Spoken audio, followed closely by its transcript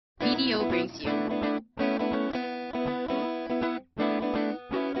video brings you.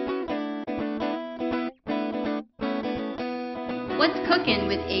 What's cooking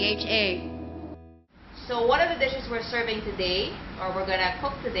with AHA? So one of the dishes we're serving today, or we're gonna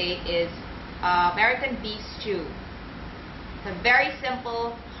cook today, is American beef stew. It's a very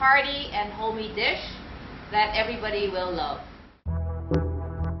simple, hearty, and homey dish that everybody will love.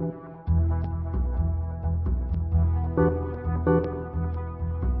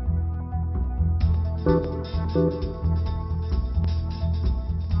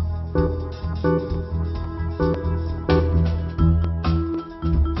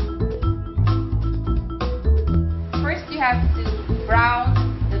 First, you have to brown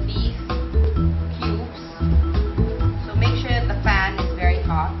the beef cubes. So make sure that the fan is very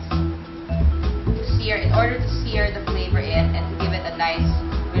hot to sear, in order to sear the flavor in and to give it a nice,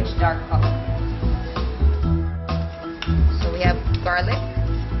 rich, dark color. So we have garlic,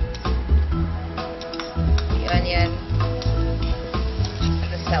 the onion, and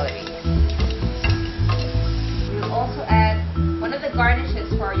the celery. We'll also add one of the garnishes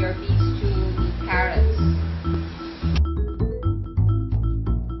for your beef stew, the carrots.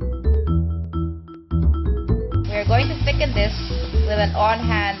 We're going to thicken this with an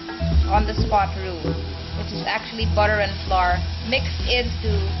on-hand, on-the-spot roux, which is actually butter and flour mixed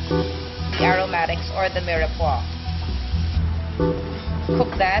into the aromatics or the mirepoix.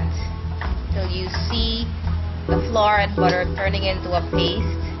 Cook that till you see the flour and butter turning into a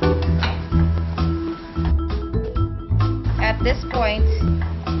paste. At this point,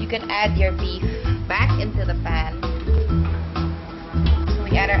 you can add your beef back into the pan. So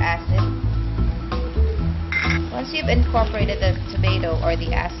we add our acid. Once you've incorporated the tomato or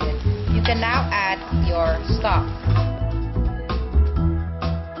the acid, you can now add your stock.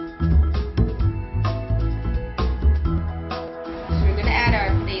 So we're going to add our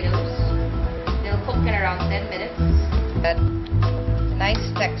potatoes. They'll cook in around 10 minutes. That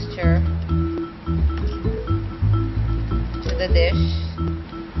nice texture to the dish.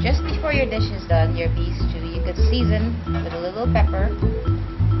 Just before your dish is done, your beef stew, you could season with a little pepper,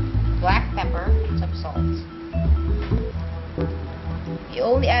 black pepper, and some salt. You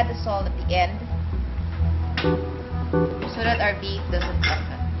only add the salt at the end so that our beef doesn't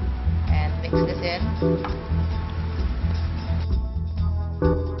toughen. And mix this in.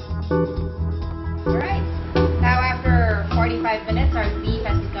 Alright, now after 45 minutes, our beef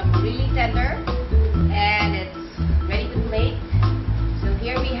has become really tender.